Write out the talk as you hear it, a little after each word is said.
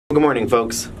Good morning,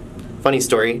 folks. Funny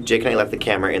story, Jake and I left the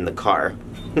camera in the car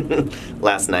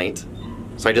last night,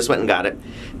 so I just went and got it.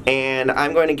 And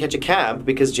I'm going to catch a cab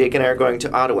because Jake and I are going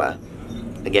to Ottawa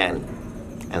again.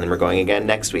 And then we're going again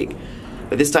next week.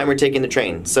 But this time we're taking the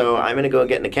train. So I'm going to go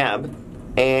get in a cab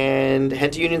and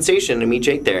head to Union Station and meet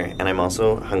Jake there. And I'm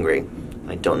also hungry.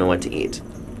 I don't know what to eat.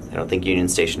 I don't think Union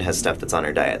Station has stuff that's on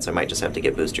our diet, so I might just have to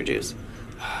get booster juice.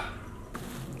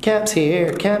 Cab's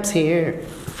here, cab's here.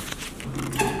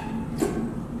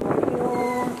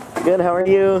 Good, how are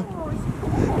you?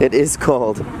 It is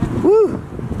cold. Woo!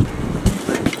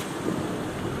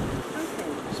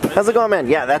 How's it going, man?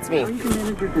 Yeah, that's me.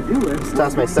 Just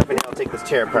toss my stuff in here. I'll take this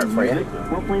chair apart for you.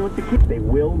 While playing with the kids, they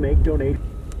will make donations.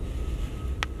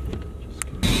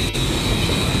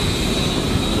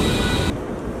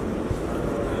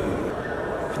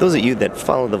 For those of you that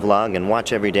follow the vlog and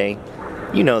watch every day,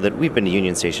 you know that we've been to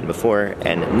Union Station before,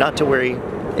 and not to worry,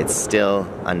 it's still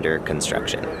under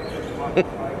construction.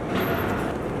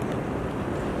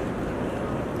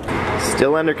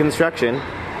 Still under construction.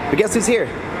 But guess who's here?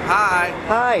 Hi.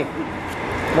 Hi.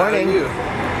 Morning. How are you?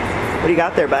 What do you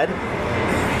got there, bud?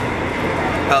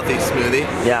 Healthy smoothie.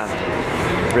 Yeah.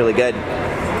 Really good.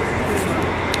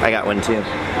 I got one too.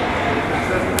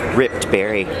 Ripped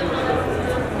berry.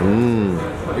 Mmm.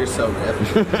 You're so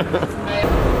ripped.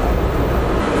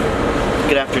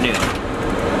 Good afternoon.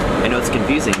 I know it's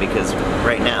confusing because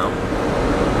right now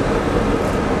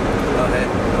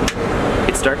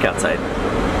it's dark outside.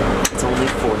 It's only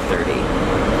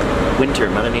 4:30. Winter,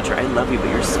 Mother Nature, I love you, but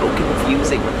you're so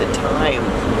confusing with the time.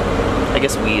 I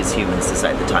guess we as humans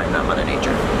decide the time, not Mother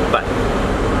Nature. But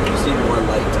you just need more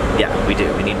light. Yeah, we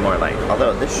do. We need more light.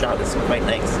 Although this shot is quite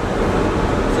nice. So,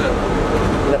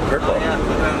 look at that purple. Oh yeah,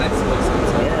 look how nice it looks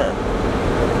inside. Yeah.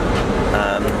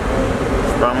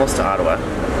 We're almost to Ottawa.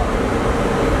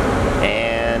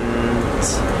 And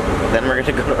then we're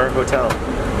gonna go to our hotel.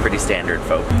 Pretty standard,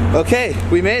 folk. Okay,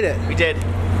 we made it. We did.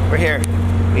 We're here.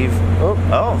 We've...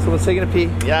 Oh, someone's taking a pee.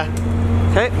 Yeah.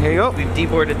 Okay, here you go. We've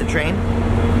deboarded the train.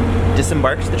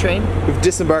 Disembarked the train. We've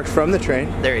disembarked from the train.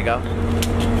 There you go. We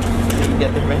can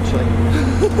get there eventually.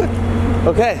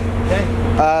 Okay. Okay.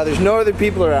 There's no other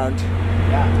people around.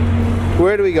 Yeah.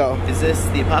 Where do we go? Is this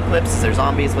the apocalypse? Is there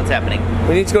zombies? What's happening?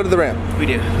 We need to go to the ramp. We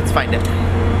do. Let's find it.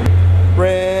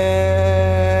 Ramp.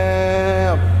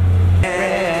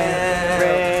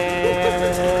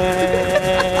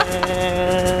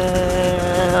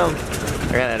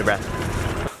 I ran out of breath.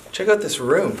 Check out this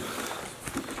room.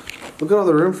 Look at all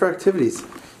the room for activities.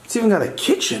 It's even got a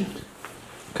kitchen.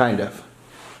 Kind of.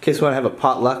 In case we want to have a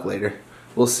potluck later.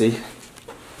 We'll see.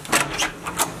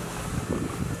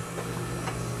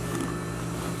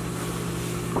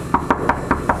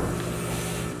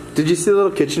 Did you see the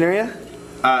little kitchen area?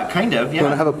 Kind of, yeah. You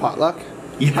want to have a potluck?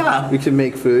 Yeah. We can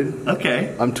make food.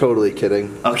 Okay. I'm totally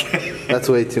kidding. Okay. That's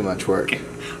way too much work. Okay.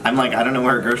 I'm like, I don't know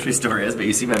where a grocery store is, but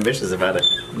you seem ambitious about it.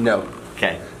 No.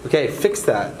 Okay. Okay, fix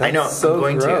that. That's I know, so I'm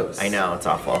going gross. to. I know, it's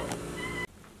awful.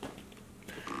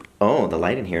 Oh, the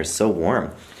light in here is so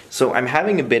warm. So I'm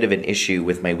having a bit of an issue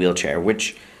with my wheelchair,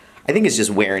 which I think is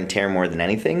just wear and tear more than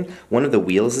anything. One of the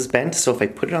wheels is bent, so if I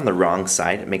put it on the wrong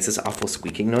side, it makes this awful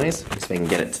squeaking noise. Let me see if I can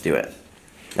get it to do it.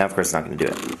 Now, of course, it's not going to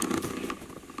do it.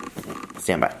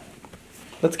 Stand by.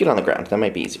 Let's get on the ground. That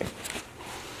might be easier.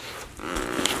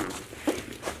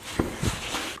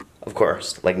 Of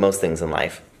course, like most things in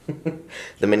life,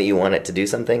 the minute you want it to do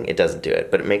something, it doesn't do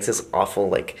it. But it makes this awful,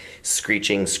 like,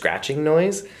 screeching, scratching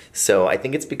noise. So I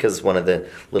think it's because one of the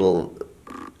little,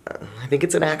 I think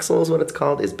it's an axle is what it's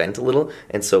called, is bent a little.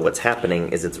 And so what's happening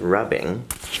is it's rubbing.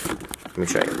 Let me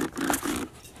show you.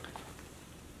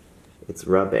 It's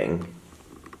rubbing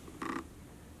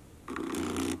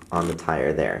on the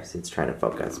tire there. See, it's trying to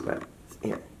focus, but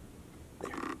here.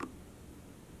 There.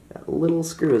 That little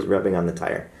screw is rubbing on the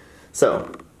tire.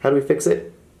 So, how do we fix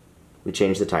it? We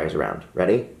change the tires around.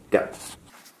 Ready? Go.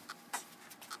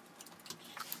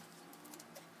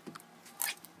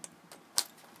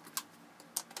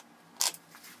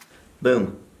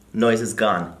 Boom. Noise is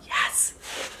gone. Yes!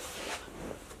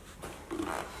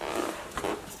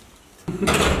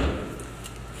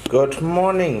 Good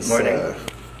morning, Morning. sir.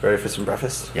 Ready for some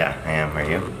breakfast? Yeah, I am. Are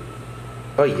you?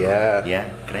 Oh, yeah. Yeah?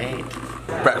 Great.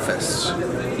 Breakfast.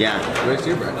 Yeah. Where's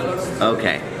your breakfast?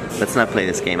 Okay. Let's not play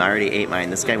this game. I already ate mine.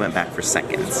 This guy went back for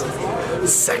seconds.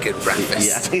 Second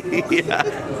breakfast. Yeah. Yeah.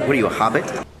 What are you, a hobbit?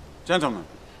 Gentlemen,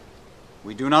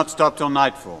 we do not stop till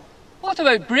nightfall. What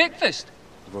about breakfast?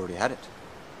 We've already had it.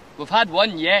 We've had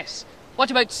one, yes. What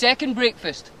about second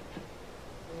breakfast?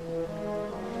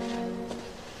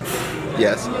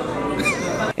 Yes.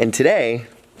 And today,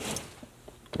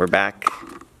 we're back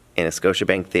in a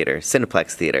Scotiabank Theater,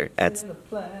 Cineplex Theater.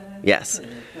 Yes.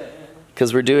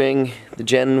 Because we're doing the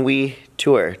Gen We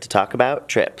tour to talk about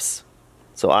trips.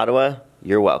 So Ottawa,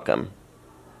 you're welcome.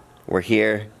 We're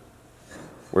here.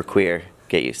 We're queer.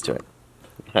 Get used to it.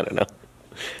 I don't know.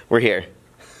 We're here.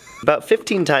 About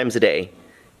 15 times a day,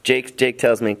 Jake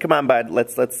tells me, come on, bud,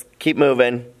 let's keep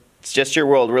moving. It's just your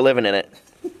world. We're living in it.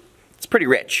 It's pretty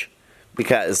rich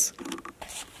because...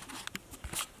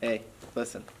 Hey,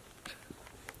 listen.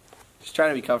 Just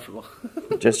trying to be comfortable.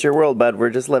 Just your world, bud.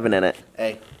 We're just living in it.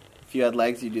 Hey, if you had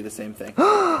legs, you'd do the same thing.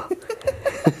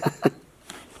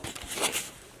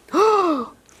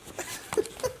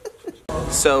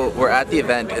 So we're at the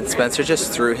event and Spencer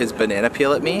just threw his banana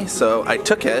peel at me, so I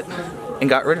took it and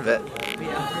got rid of it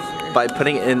by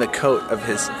putting it in the coat of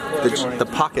the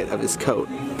pocket of his coat.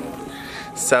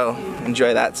 So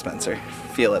enjoy that, Spencer.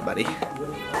 Feel it, buddy.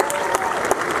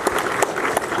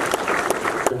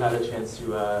 Had a chance to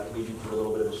lead you through a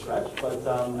little bit of a stretch, but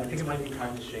I think it might be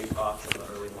time to shake off some of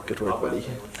the early morning. Good work, buddy.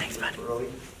 Thanks, bud.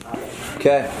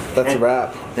 Okay, that's a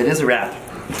wrap. That is a wrap.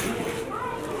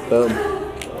 Boom.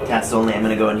 Cast only. I'm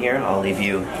gonna go in here. I'll leave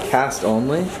you. Cast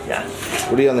only? Yeah.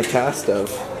 What are you on the cast of?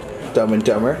 Dumb and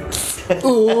Dumber?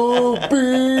 Ooh,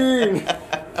 burn!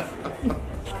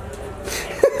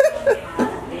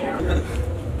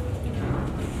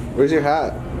 Where's your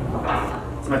hat?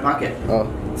 It's in my pocket. Oh,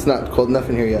 it's not cold enough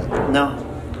in here yet. No.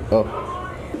 Oh.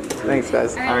 Thanks,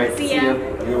 guys. All right. See you.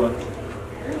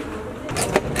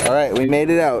 All right, we made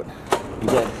it out. You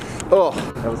did. Oh.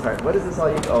 That was hard. What is this all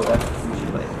you? Oh, that's the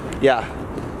sushi plate. Yeah.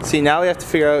 See, now we have to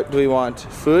figure out, do we want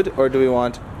food or do we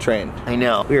want train? I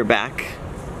know. We were back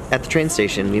at the train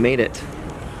station. We made it.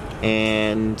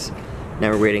 And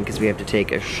now we're waiting because we have to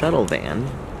take a shuttle van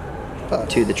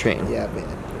to the train. Yeah, man.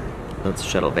 No, it's a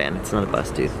shuttle van. It's not a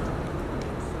bus, dude.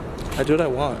 I do what I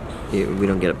want. We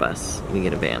don't get a bus. We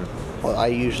get a van. Well, I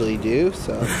usually do,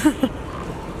 so.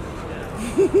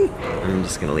 I'm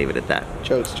just gonna leave it at that.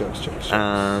 Jokes.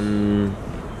 And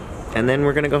then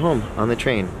we're gonna go home on the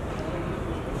train.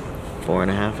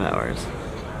 4.5 hours.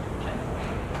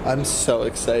 I'm so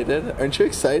excited. Aren't you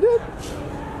excited?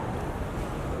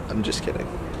 I'm just kidding.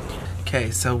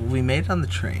 Okay, so we made it on the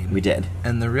train. We did.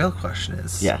 And the real question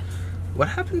is, Yeah. what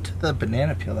happened to the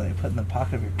banana peel that I put in the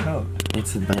pocket of your coat? It's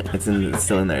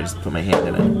still in there. I just put my hand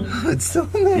in it. It's still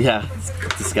in there? Yeah, it's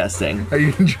disgusting. Are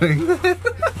you enjoying that?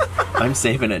 I'm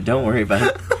saving it. Don't worry about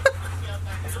it.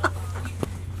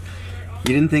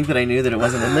 You didn't think that I knew that it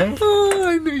wasn't in there? Oh,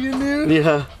 I knew you knew.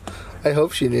 Yeah. I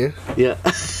hope she knew. Yeah.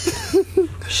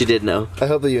 She did know. I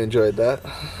hope that you enjoyed that.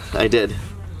 I did.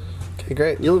 Okay,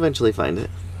 great. You'll eventually find it.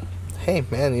 Hey,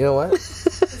 man, you know what?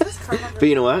 But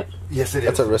you know what? Yes, it is.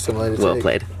 That's a risk I'm willing to Well take.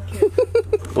 played.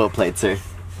 Well played, sir.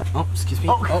 Oh, excuse me.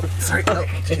 Oh, sorry. No.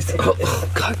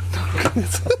 Oh, God.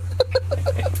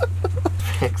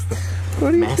 Fix the What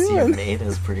are you mess doing? you've made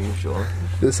as per usual.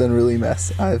 This unruly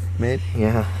mess I've made?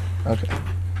 Yeah. Okay.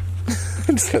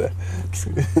 I'm just gonna...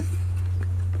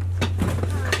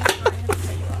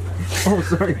 Oh,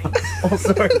 sorry. Oh,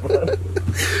 sorry, bud.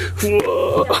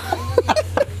 Whoa.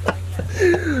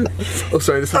 Oh,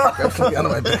 sorry, this is out of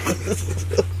my bag.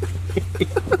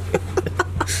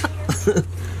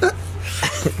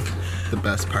 The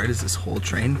best part is this whole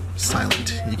train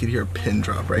silent. You can hear a pin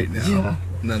drop right now. Yeah.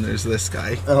 And then there's this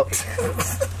guy. Oh.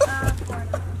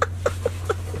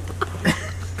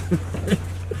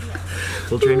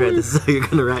 We'll train ride. This is how you're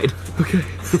gonna ride. Okay.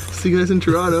 See you guys in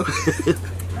Toronto.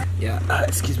 Yeah.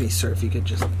 Excuse me, sir. If you could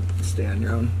just stay on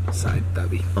your own side,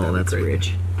 that'd be. Oh, that's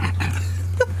rich.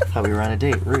 Thought we were on a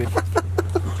date. Rude.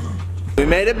 We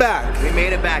made it back. We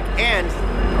made it back, and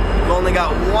we've only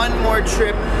got one more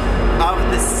trip of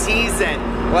the season.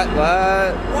 What?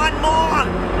 One more!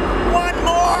 One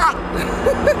more!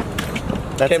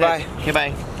 That's Okay, it. bye. Okay,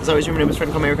 bye. As always, remember to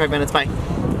friend, call me every 5 minutes. Bye.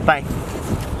 Bye.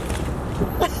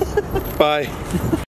 Bye.